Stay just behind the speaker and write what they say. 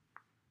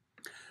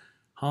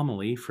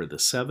Homily for the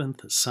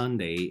seventh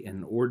Sunday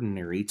in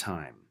Ordinary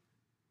Time,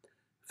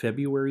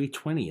 February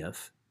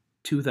 20th,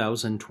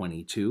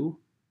 2022,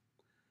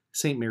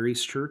 St.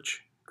 Mary's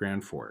Church,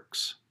 Grand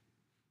Forks.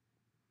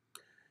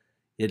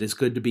 It is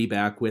good to be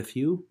back with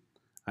you.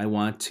 I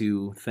want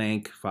to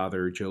thank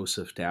Father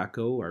Joseph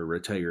Dacko, our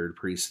retired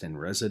priest in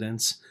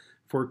residence,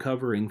 for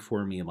covering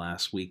for me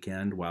last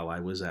weekend while I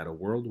was at a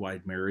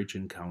Worldwide Marriage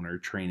Encounter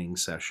training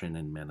session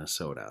in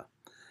Minnesota.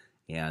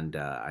 And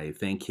I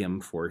thank him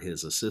for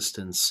his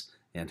assistance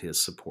and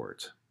his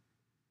support.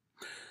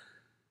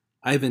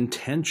 I've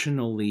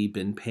intentionally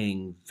been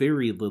paying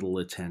very little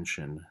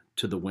attention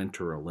to the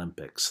Winter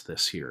Olympics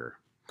this year,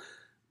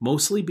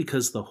 mostly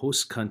because the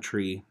host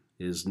country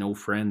is no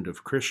friend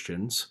of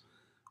Christians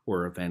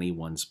or of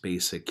anyone's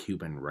basic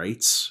human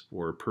rights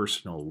or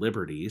personal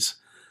liberties.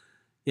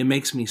 It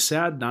makes me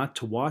sad not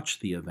to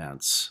watch the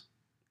events.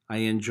 I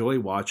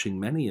enjoy watching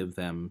many of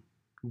them,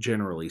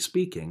 generally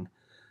speaking,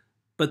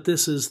 but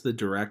this is the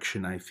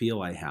direction I feel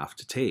I have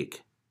to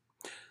take.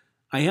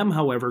 I am,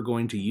 however,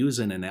 going to use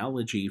an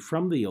analogy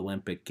from the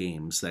Olympic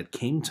Games that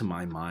came to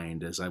my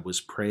mind as I was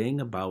praying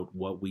about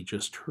what we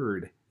just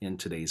heard in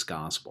today's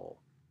Gospel.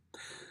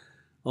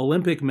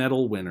 Olympic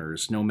medal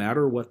winners, no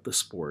matter what the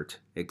sport,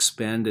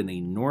 expend an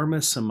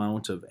enormous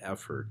amount of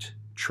effort,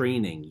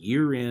 training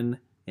year in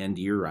and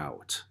year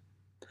out.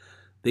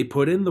 They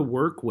put in the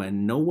work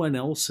when no one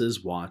else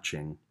is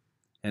watching,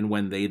 and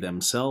when they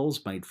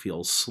themselves might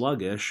feel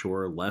sluggish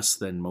or less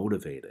than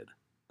motivated.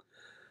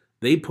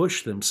 They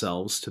push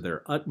themselves to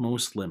their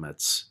utmost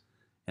limits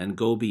and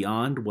go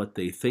beyond what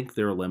they think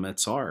their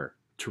limits are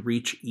to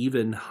reach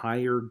even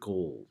higher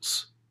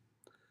goals.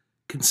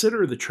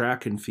 Consider the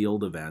track and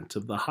field event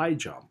of the high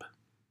jump.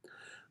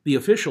 The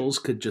officials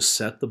could just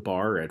set the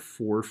bar at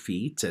 4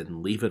 feet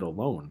and leave it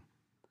alone.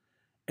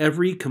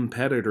 Every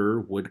competitor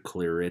would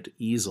clear it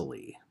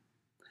easily.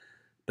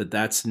 But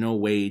that's no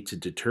way to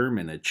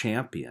determine a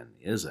champion,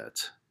 is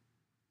it?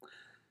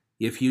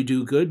 If you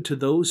do good to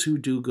those who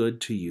do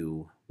good to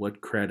you, what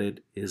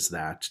credit is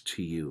that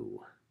to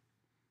you?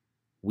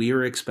 We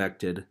are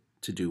expected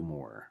to do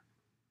more.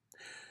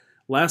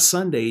 Last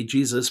Sunday,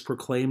 Jesus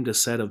proclaimed a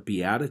set of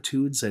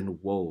beatitudes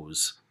and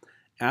woes,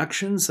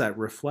 actions that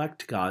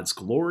reflect God's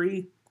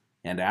glory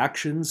and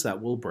actions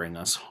that will bring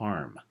us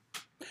harm.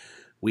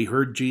 We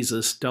heard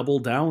Jesus double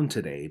down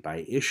today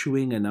by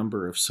issuing a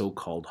number of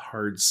so-called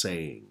hard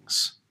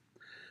sayings.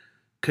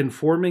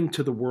 Conforming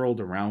to the world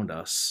around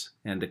us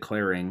and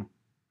declaring,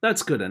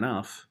 "That's good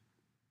enough,"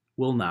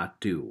 will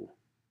not do.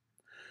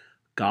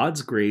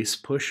 God's grace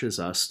pushes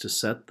us to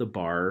set the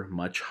bar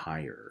much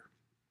higher.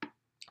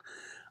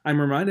 I'm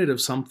reminded of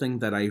something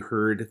that I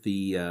heard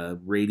the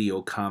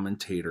radio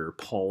commentator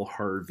Paul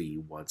Harvey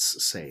once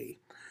say.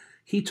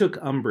 He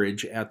took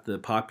umbrage at the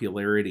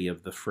popularity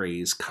of the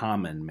phrase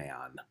common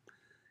man.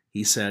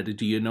 He said,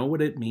 "Do you know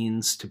what it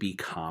means to be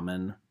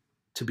common,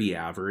 to be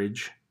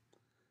average?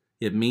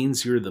 It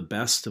means you're the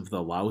best of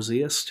the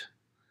lousiest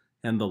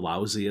and the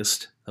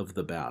lousiest of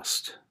the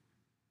best."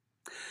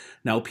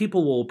 Now,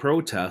 people will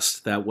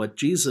protest that what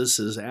Jesus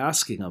is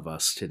asking of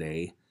us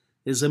today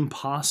is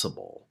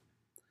impossible.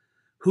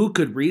 Who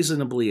could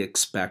reasonably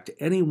expect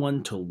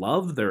anyone to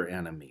love their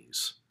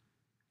enemies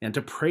and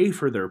to pray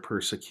for their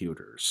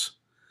persecutors?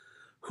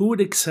 Who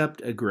would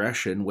accept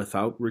aggression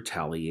without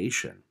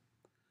retaliation?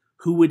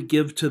 Who would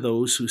give to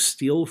those who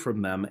steal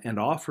from them and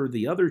offer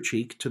the other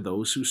cheek to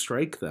those who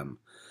strike them?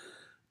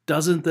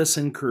 Doesn't this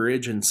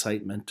encourage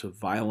incitement of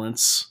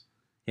violence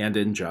and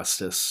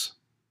injustice?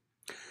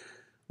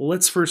 Well,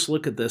 let's first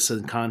look at this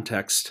in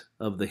context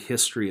of the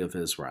history of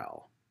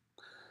Israel.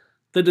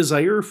 The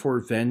desire for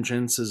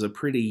vengeance is a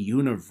pretty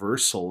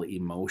universal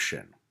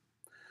emotion.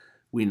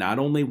 We not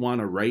only want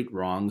to right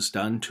wrongs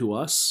done to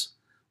us,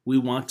 we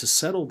want to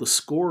settle the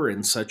score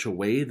in such a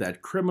way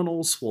that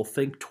criminals will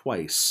think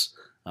twice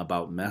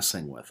about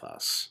messing with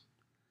us.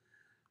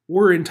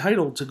 We're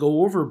entitled to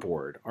go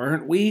overboard,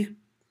 aren't we?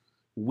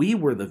 We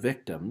were the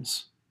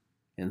victims,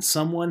 and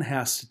someone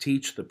has to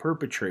teach the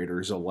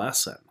perpetrators a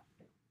lesson.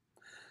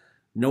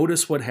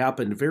 Notice what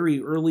happened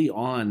very early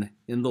on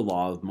in the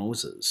law of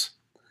Moses.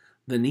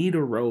 The need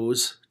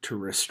arose to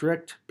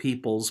restrict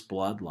people's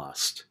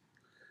bloodlust.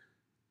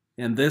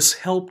 And this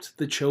helped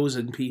the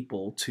chosen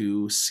people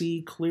to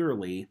see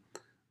clearly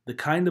the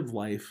kind of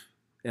life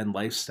and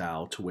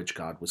lifestyle to which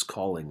God was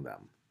calling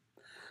them.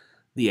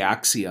 The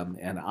axiom,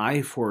 an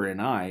eye for an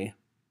eye,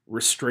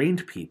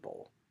 restrained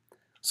people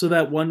so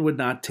that one would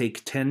not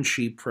take 10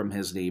 sheep from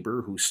his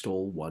neighbor who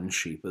stole 1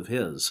 sheep of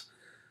his.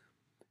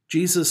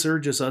 Jesus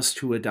urges us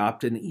to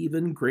adopt an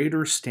even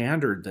greater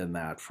standard than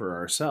that for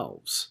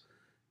ourselves,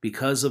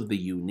 because of the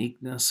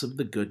uniqueness of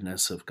the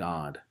goodness of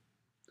God.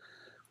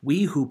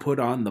 We who put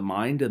on the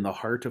mind and the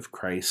heart of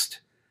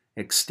Christ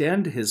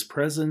extend his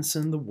presence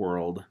in the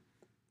world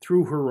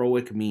through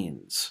heroic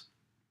means,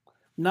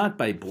 not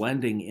by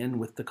blending in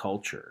with the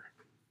culture.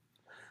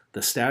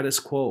 The status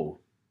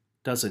quo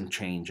doesn't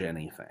change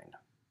anything.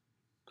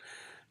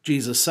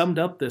 Jesus summed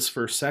up this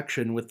first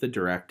section with the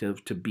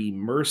directive to be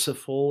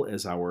merciful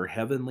as our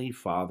Heavenly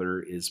Father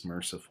is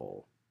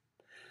merciful.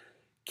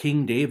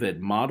 King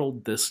David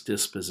modeled this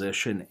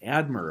disposition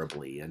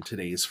admirably in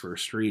today's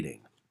first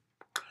reading.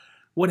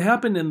 What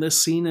happened in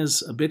this scene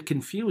is a bit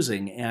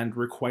confusing and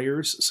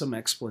requires some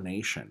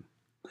explanation.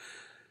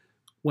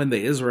 When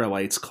the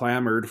Israelites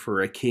clamored for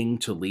a king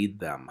to lead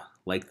them,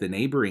 like the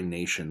neighboring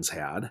nations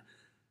had,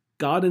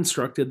 God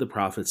instructed the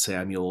prophet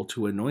Samuel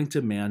to anoint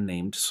a man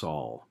named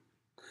Saul.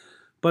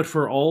 But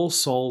for all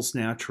Saul's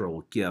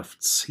natural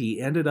gifts,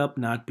 he ended up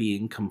not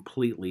being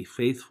completely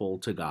faithful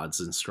to God's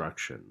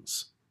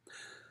instructions.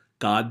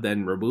 God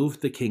then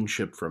removed the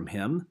kingship from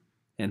him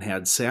and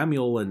had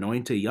Samuel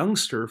anoint a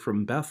youngster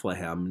from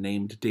Bethlehem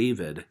named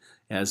David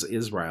as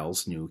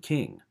Israel's new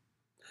king.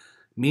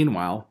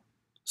 Meanwhile,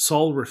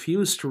 Saul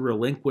refused to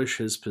relinquish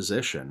his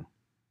position,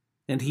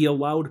 and he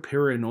allowed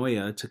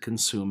paranoia to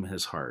consume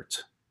his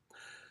heart.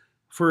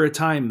 For a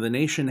time, the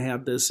nation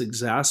had this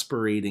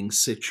exasperating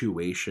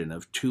situation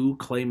of two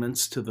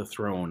claimants to the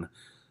throne,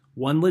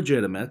 one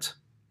legitimate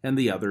and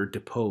the other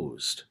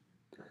deposed,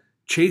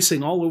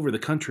 chasing all over the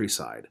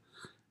countryside,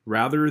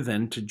 rather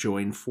than to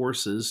join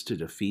forces to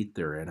defeat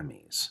their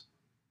enemies.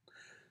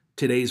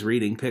 Today's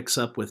reading picks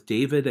up with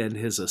David and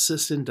his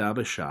assistant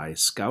Abishai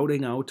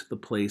scouting out the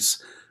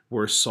place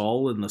where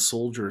Saul and the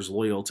soldiers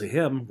loyal to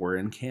him were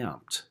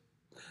encamped.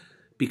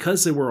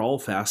 Because they were all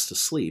fast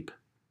asleep,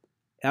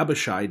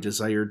 Abishai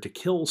desired to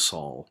kill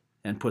Saul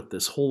and put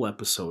this whole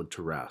episode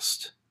to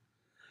rest.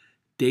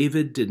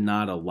 David did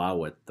not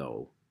allow it,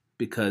 though,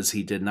 because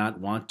he did not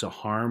want to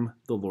harm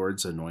the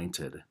Lord's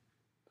anointed.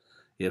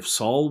 If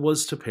Saul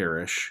was to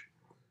perish,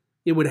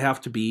 it would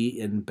have to be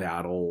in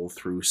battle,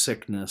 through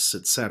sickness,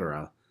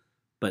 etc.,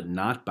 but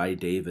not by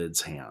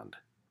David's hand.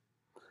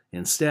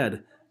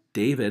 Instead,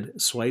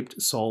 David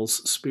swiped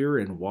Saul's spear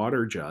and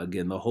water jug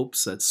in the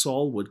hopes that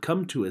Saul would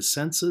come to his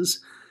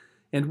senses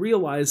and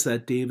realize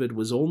that David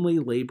was only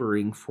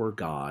laboring for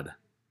God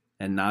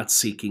and not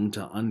seeking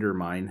to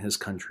undermine his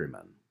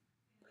countrymen.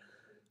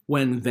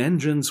 When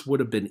vengeance would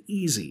have been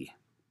easy,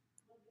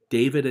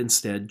 David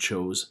instead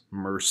chose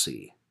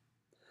mercy,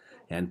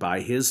 and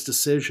by his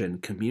decision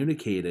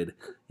communicated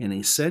an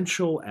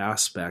essential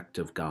aspect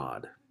of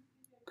God.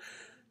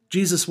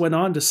 Jesus went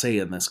on to say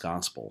in this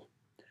gospel,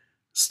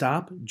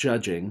 "Stop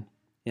judging,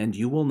 and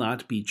you will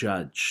not be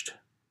judged.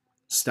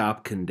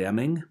 Stop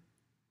condemning,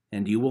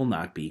 and you will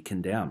not be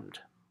condemned."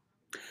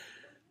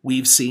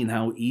 We've seen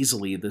how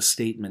easily this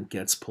statement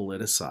gets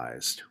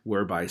politicized,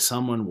 whereby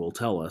someone will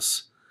tell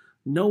us,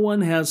 "No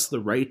one has the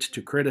right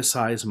to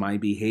criticize my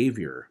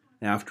behavior.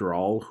 After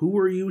all, who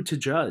are you to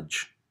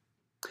judge?"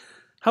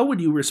 How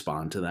would you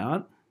respond to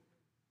that?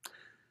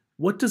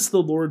 What does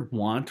the Lord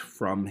want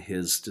from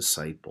his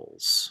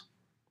disciples?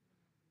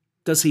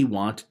 Does he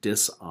want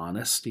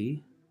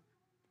dishonesty?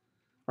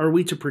 Are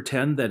we to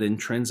pretend that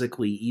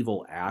intrinsically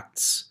evil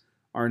acts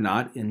are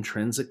not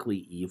intrinsically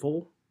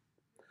evil?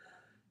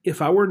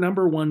 If our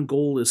number one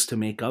goal is to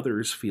make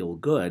others feel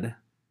good,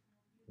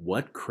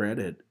 what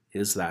credit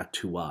is that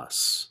to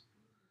us?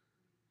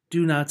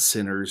 Do not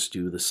sinners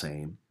do the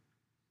same?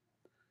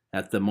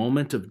 At the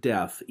moment of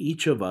death,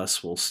 each of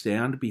us will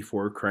stand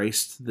before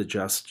Christ the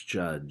just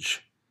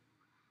judge,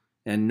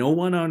 and no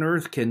one on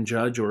earth can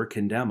judge or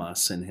condemn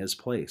us in his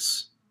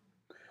place.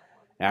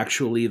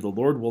 Actually, the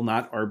Lord will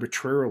not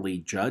arbitrarily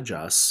judge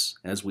us,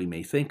 as we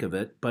may think of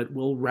it, but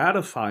will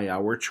ratify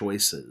our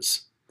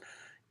choices,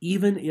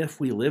 even if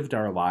we lived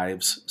our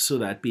lives so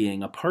that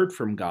being apart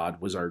from God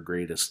was our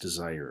greatest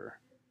desire.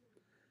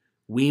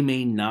 We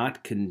may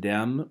not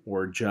condemn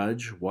or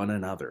judge one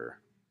another.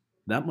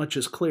 That much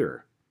is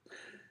clear.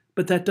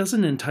 But that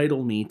doesn't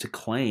entitle me to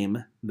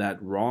claim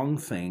that wrong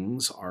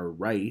things are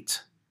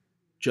right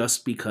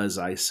just because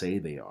I say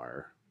they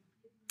are.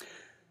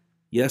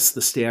 Yes,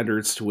 the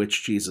standards to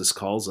which Jesus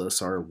calls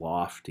us are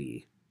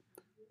lofty.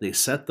 They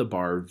set the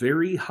bar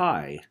very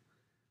high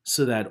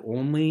so that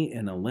only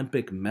an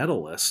Olympic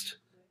medalist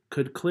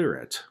could clear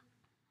it.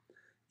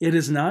 It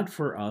is not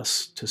for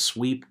us to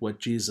sweep what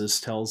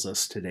Jesus tells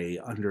us today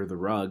under the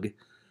rug,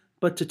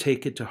 but to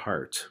take it to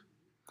heart.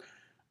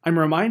 I'm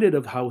reminded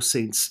of how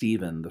St.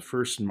 Stephen, the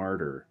first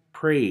martyr,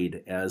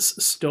 prayed as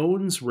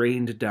stones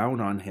rained down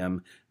on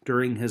him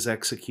during his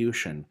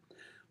execution,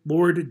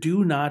 "Lord,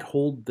 do not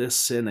hold this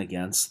sin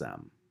against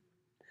them."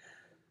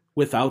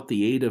 Without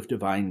the aid of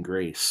divine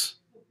grace,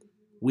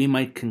 we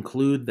might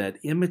conclude that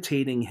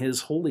imitating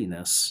his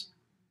holiness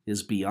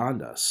is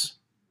beyond us.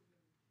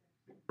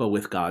 But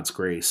with God's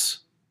grace,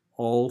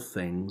 all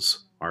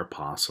things are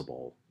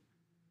possible.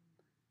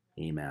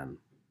 Amen.